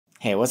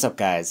Hey, what's up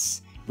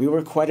guys? We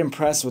were quite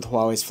impressed with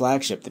Huawei's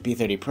flagship, the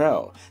P30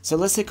 Pro, so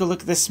let's take a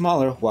look at the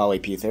smaller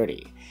Huawei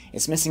P30.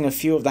 It's missing a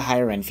few of the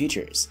higher end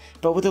features,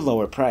 but with a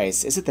lower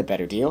price, is it the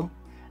better deal?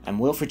 I'm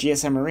Will for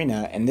GSM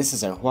Arena, and this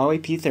is our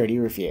Huawei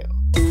P30 review.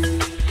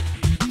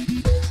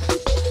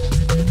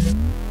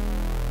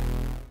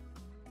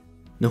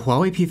 The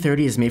Huawei P30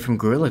 is made from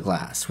Gorilla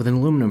Glass with an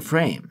aluminum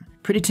frame,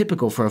 pretty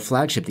typical for a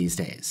flagship these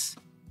days.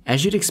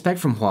 As you'd expect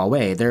from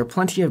Huawei, there are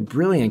plenty of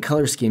brilliant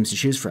color schemes to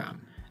choose from.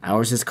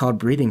 Ours is called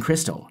Breathing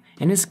Crystal,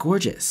 and it's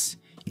gorgeous.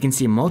 You can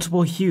see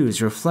multiple hues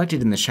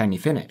reflected in the shiny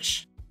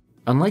finish.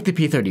 Unlike the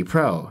P30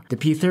 Pro, the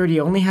P30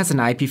 only has an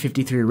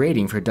IP53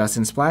 rating for dust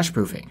and splash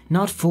proofing,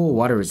 not full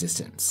water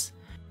resistance.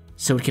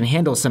 So it can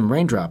handle some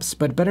raindrops,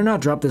 but better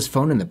not drop this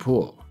phone in the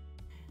pool.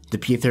 The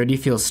P30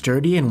 feels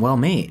sturdy and well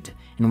made,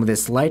 and with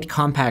its light,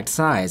 compact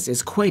size,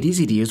 it's quite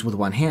easy to use with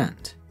one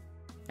hand.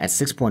 At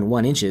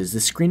 6.1 inches,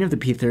 the screen of the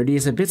P30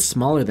 is a bit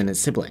smaller than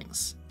its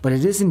siblings, but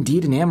it is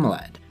indeed an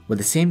AMOLED, with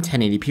the same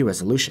 1080p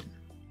resolution.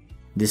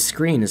 This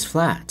screen is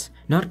flat,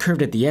 not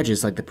curved at the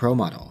edges like the Pro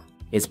model.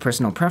 It's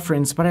personal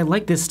preference, but I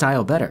like this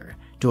style better,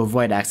 to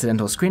avoid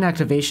accidental screen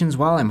activations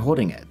while I'm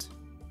holding it.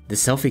 The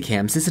selfie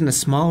cam sits in a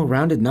small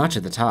rounded notch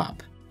at the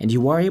top, and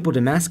you are able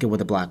to mask it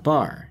with a black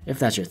bar, if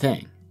that's your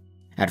thing.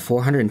 At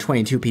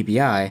 422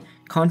 ppi,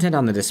 content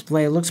on the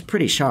display looks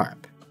pretty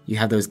sharp. You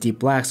have those deep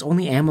blacks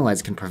only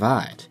AMOLEDs can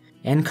provide,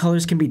 and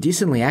colors can be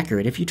decently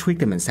accurate if you tweak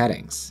them in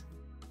settings.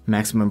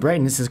 Maximum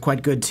brightness is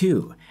quite good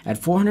too, at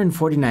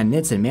 449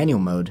 nits in manual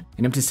mode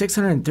and up to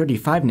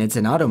 635 nits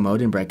in auto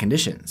mode in bright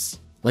conditions.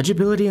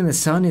 Legibility in the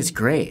sun is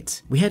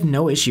great. We had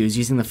no issues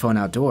using the phone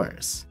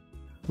outdoors.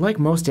 Like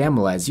most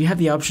AMOLEDs, you have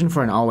the option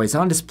for an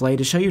always-on display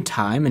to show you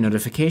time and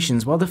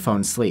notifications while the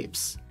phone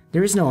sleeps.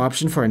 There is no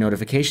option for a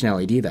notification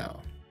LED though.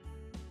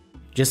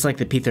 Just like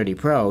the P30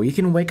 Pro, you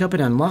can wake up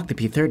and unlock the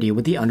P30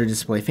 with the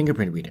under-display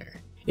fingerprint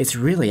reader. It's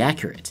really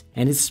accurate,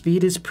 and its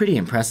speed is pretty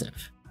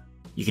impressive.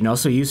 You can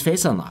also use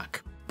Face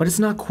Unlock, but it's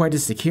not quite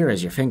as secure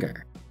as your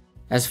finger.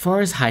 As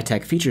far as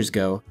high-tech features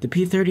go, the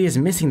P30 is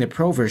missing the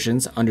Pro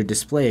version's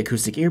under-display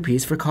acoustic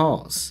earpiece for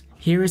calls.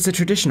 Here is the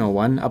traditional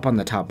one up on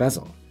the top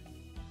bezel.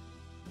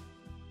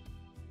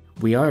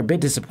 We are a bit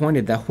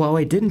disappointed that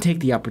Huawei didn't take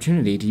the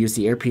opportunity to use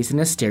the earpiece in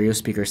a stereo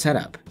speaker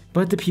setup,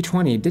 but the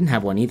P20 didn't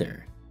have one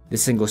either. The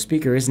single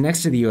speaker is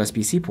next to the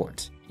USB-C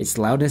port. Its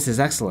loudness is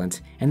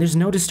excellent, and there's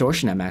no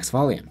distortion at max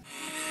volume.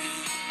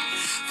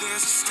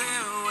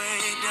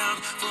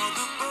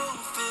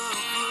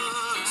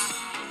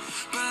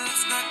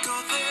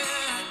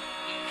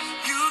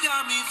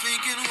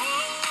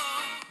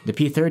 The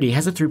P30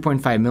 has a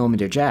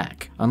 3.5mm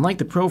jack, unlike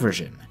the Pro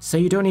version, so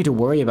you don't need to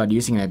worry about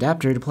using an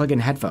adapter to plug in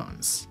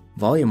headphones.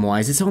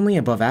 Volume-wise, it's only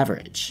above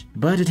average,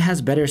 but it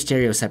has better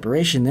stereo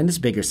separation than its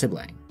bigger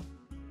sibling.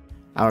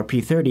 Our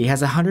P30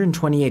 has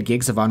 128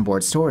 gigs of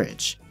onboard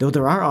storage, though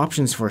there are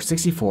options for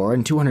 64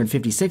 and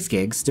 256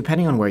 gigs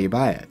depending on where you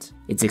buy it.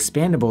 It's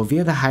expandable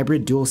via the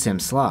hybrid dual SIM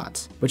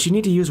slot, but you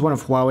need to use one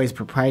of Huawei's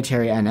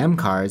proprietary NM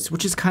cards,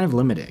 which is kind of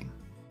limiting.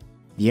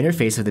 The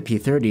interface of the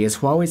P30 is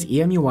Huawei's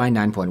EMUI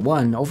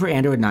 9.1 over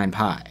Android 9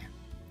 Pie.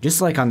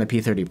 Just like on the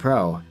P30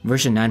 Pro,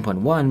 version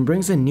 9.1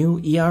 brings a new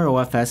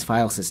EROFS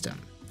file system.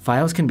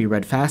 Files can be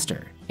read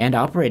faster, and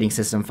operating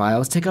system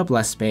files take up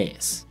less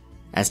space.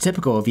 As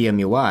typical of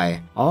EMUI,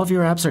 all of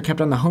your apps are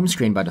kept on the home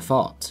screen by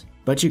default,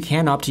 but you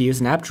can opt to use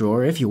an app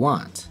drawer if you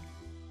want.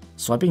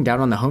 Swiping down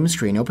on the home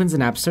screen opens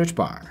an app search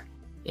bar,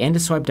 and to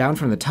swipe down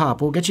from the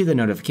top will get you the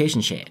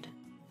notification shade.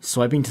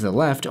 Swiping to the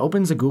left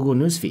opens a Google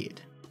newsfeed.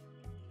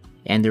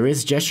 And there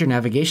is gesture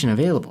navigation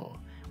available,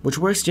 which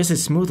works just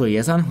as smoothly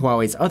as on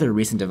Huawei's other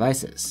recent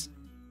devices.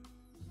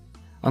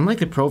 Unlike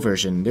the Pro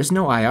version, there's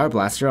no IR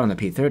blaster on the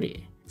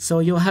P30, so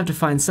you'll have to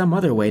find some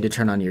other way to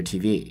turn on your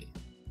TV.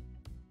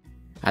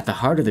 At the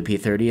heart of the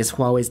P30 is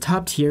Huawei's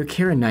top-tier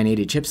Kirin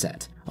 980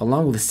 chipset,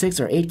 along with 6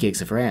 or 8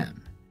 gigs of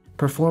RAM.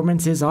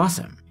 Performance is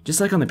awesome, just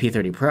like on the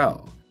P30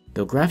 Pro,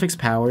 though graphics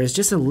power is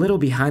just a little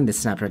behind the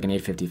Snapdragon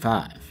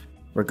 855.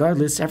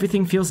 Regardless,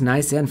 everything feels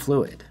nice and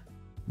fluid.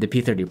 The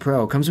P30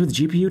 Pro comes with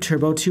GPU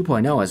Turbo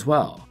 2.0 as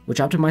well, which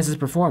optimizes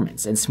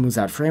performance and smooths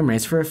out frame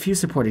rates for a few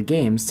supported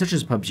games such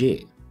as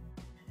PUBG.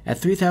 At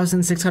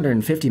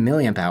 3650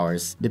 mAh,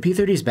 the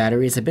P30's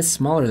battery is a bit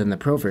smaller than the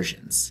Pro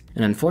versions,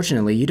 and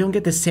unfortunately you don't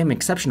get the same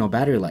exceptional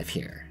battery life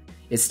here.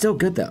 It's still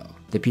good though.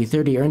 The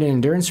P30 earned an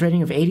endurance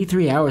rating of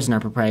 83 hours in our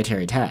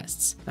proprietary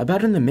tests,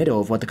 about in the middle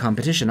of what the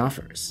competition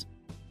offers.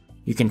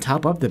 You can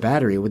top up the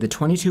battery with the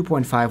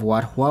 22.5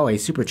 watt Huawei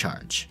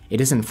Supercharge.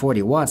 It isn't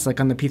 40 watts like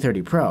on the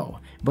P30 Pro,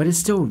 but it's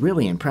still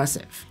really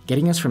impressive,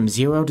 getting us from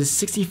 0 to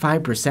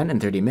 65% in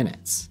 30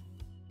 minutes.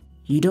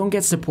 You don't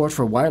get support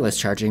for wireless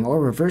charging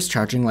or reverse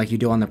charging like you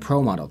do on the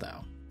Pro model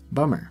though.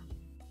 Bummer.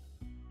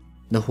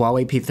 The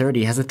Huawei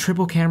P30 has a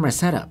triple camera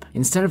setup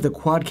instead of the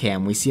quad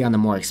cam we see on the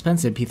more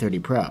expensive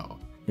P30 Pro.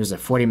 There's a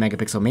 40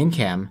 megapixel main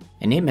cam,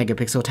 an 8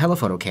 megapixel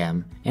telephoto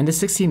cam, and a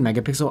 16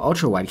 megapixel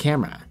ultra-wide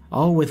camera,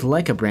 all with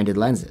Leica branded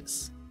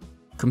lenses.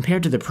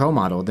 Compared to the Pro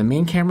model, the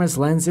main camera's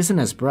lens isn't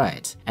as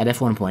bright, at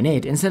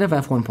f1.8 instead of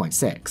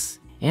f1.6,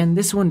 and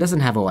this one doesn't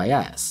have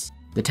OIS.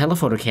 The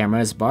telephoto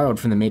camera is borrowed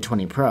from the Mate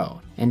 20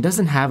 Pro and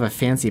doesn't have a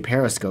fancy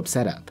periscope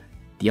setup.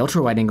 The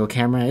ultra-wide-angle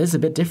camera is a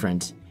bit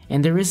different,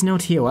 and there is no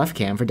TOF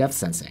cam for depth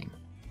sensing.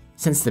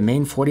 Since the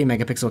main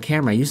 40-megapixel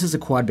camera uses a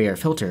quad Bayer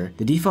filter,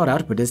 the default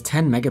output is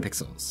 10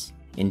 megapixels.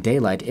 In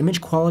daylight,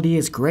 image quality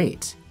is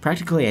great,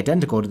 practically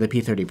identical to the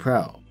P30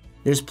 Pro.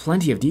 There's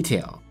plenty of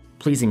detail,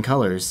 pleasing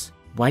colors,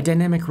 wide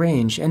dynamic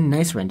range, and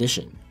nice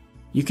rendition.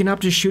 You can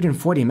opt to shoot in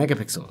 40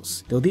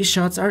 megapixels, though these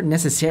shots aren't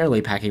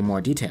necessarily packing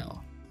more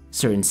detail.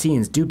 Certain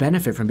scenes do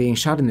benefit from being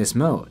shot in this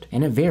mode,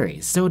 and it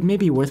varies, so it may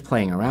be worth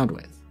playing around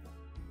with.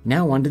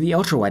 Now onto the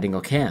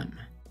ultra-wide-angle cam.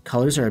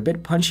 Colors are a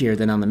bit punchier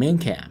than on the main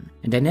cam,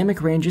 and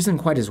dynamic range isn't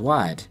quite as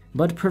wide,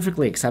 but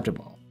perfectly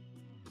acceptable.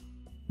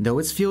 Though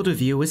its field of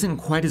view isn't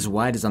quite as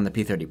wide as on the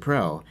P30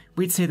 Pro,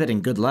 we'd say that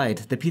in good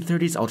light, the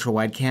P30's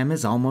ultra-wide cam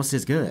is almost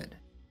as good.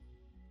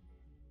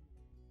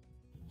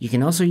 You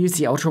can also use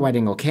the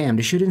ultra-wide-angle cam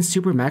to shoot in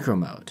super macro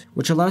mode,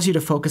 which allows you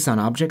to focus on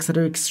objects that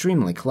are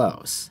extremely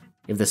close.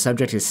 If the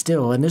subject is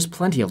still and there's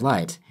plenty of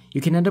light, you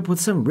can end up with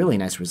some really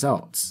nice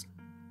results.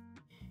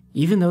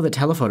 Even though the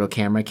telephoto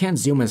camera can't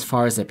zoom as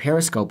far as the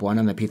periscope one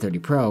on the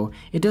P30 Pro,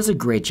 it does a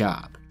great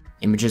job.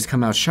 Images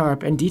come out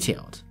sharp and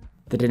detailed.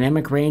 The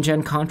dynamic range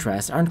and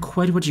contrast aren't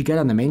quite what you get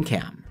on the main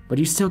cam, but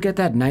you still get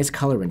that nice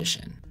color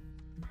rendition.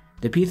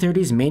 The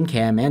P30's main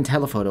cam and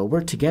telephoto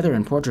work together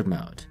in portrait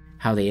mode.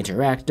 How they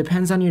interact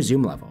depends on your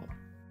zoom level.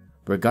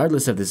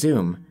 Regardless of the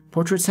zoom,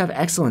 portraits have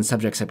excellent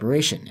subject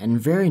separation and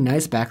very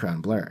nice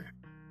background blur.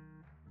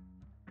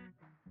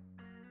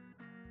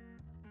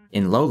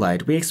 In low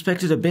light, we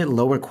expected a bit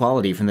lower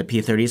quality from the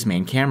P30's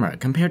main camera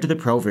compared to the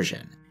Pro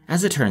version.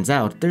 As it turns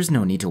out, there's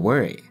no need to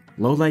worry.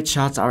 Low light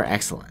shots are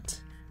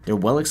excellent. They're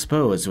well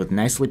exposed with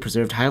nicely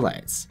preserved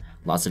highlights,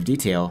 lots of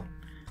detail,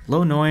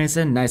 low noise,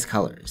 and nice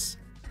colors.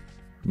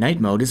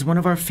 Night mode is one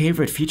of our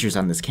favorite features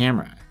on this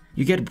camera.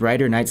 You get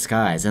brighter night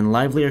skies and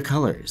livelier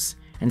colors,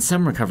 and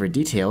some recovered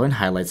detail in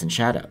highlights and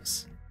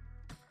shadows.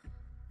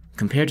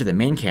 Compared to the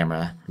main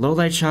camera, low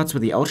light shots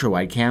with the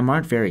ultra-wide cam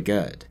aren't very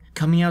good,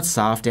 coming out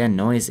soft and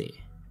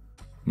noisy.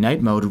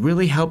 Night mode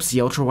really helps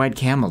the ultra-wide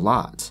cam a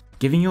lot,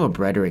 giving you a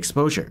brighter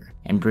exposure,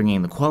 and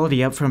bringing the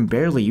quality up from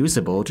barely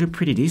usable to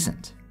pretty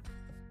decent.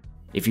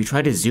 If you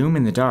try to zoom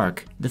in the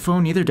dark, the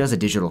phone either does a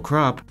digital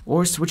crop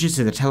or switches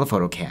to the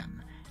telephoto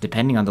cam,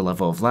 depending on the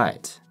level of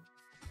light.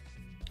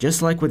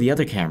 Just like with the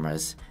other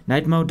cameras,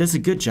 night mode does a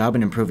good job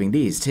in improving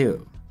these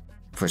too.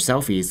 For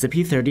selfies, the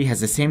P30 has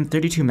the same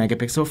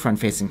 32-megapixel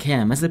front-facing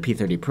cam as the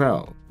P30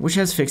 Pro, which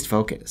has fixed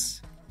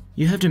focus.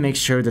 You have to make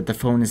sure that the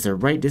phone is the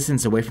right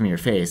distance away from your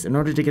face in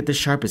order to get the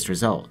sharpest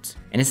result,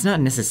 and it's not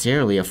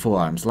necessarily a full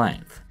arm's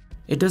length.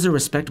 It does a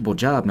respectable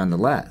job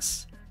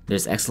nonetheless.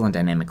 There's excellent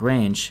dynamic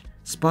range,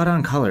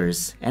 spot-on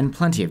colors, and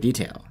plenty of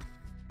detail.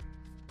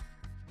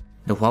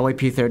 The Huawei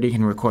P30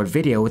 can record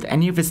video with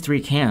any of its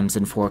 3 cams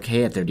in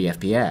 4K at 30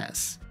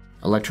 FPS.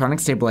 Electronic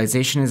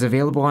stabilization is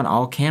available on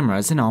all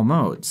cameras in all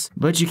modes,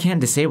 but you can't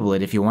disable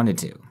it if you wanted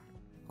to.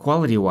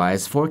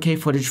 Quality-wise, 4K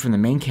footage from the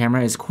main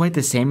camera is quite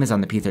the same as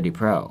on the P30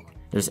 Pro.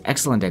 There's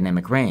excellent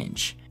dynamic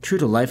range,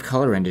 true-to-life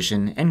color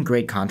rendition, and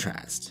great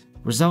contrast.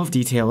 Resolve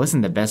detail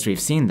isn't the best we've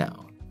seen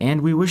though,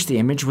 and we wish the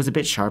image was a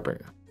bit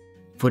sharper.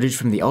 Footage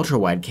from the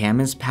ultra-wide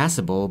cam is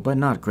passable but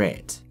not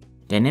great.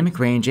 Dynamic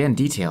range and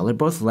detail are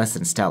both less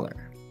than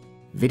stellar.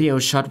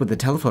 Videos shot with the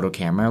telephoto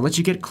camera let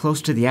you get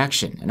close to the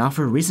action and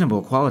offer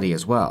reasonable quality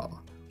as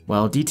well.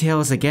 While detail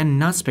is again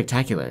not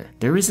spectacular,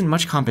 there isn't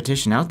much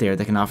competition out there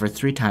that can offer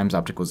 3 times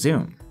optical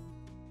zoom.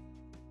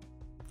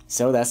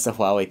 So that's the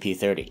Huawei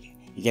P30.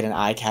 You get an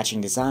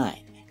eye-catching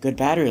design, good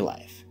battery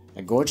life,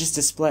 a gorgeous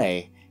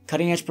display,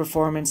 cutting-edge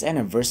performance, and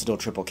a versatile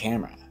triple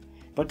camera.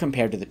 But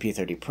compared to the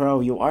P30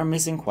 Pro, you are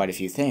missing quite a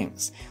few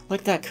things,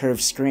 like that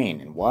curved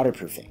screen and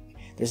waterproofing.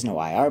 There's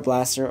no IR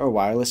blaster or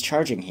wireless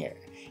charging here,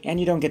 and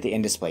you don't get the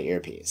in-display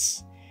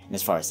earpiece. And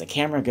as far as the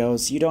camera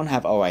goes, you don't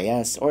have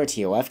OIS or a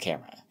TOF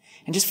camera,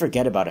 and just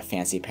forget about a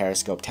fancy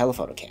periscope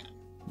telephoto cam.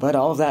 But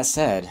all of that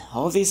said,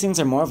 all of these things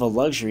are more of a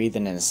luxury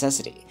than a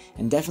necessity,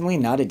 and definitely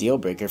not a deal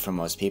breaker for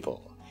most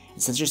people.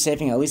 And since you're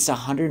saving at least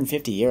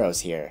 150 euros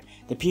here,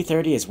 the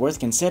P30 is worth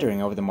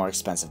considering over the more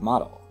expensive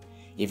model.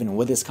 Even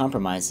with its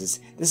compromises,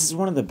 this is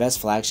one of the best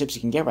flagships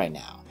you can get right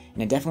now,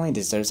 and it definitely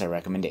deserves our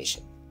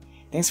recommendation.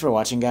 Thanks for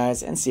watching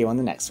guys, and see you on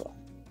the next one.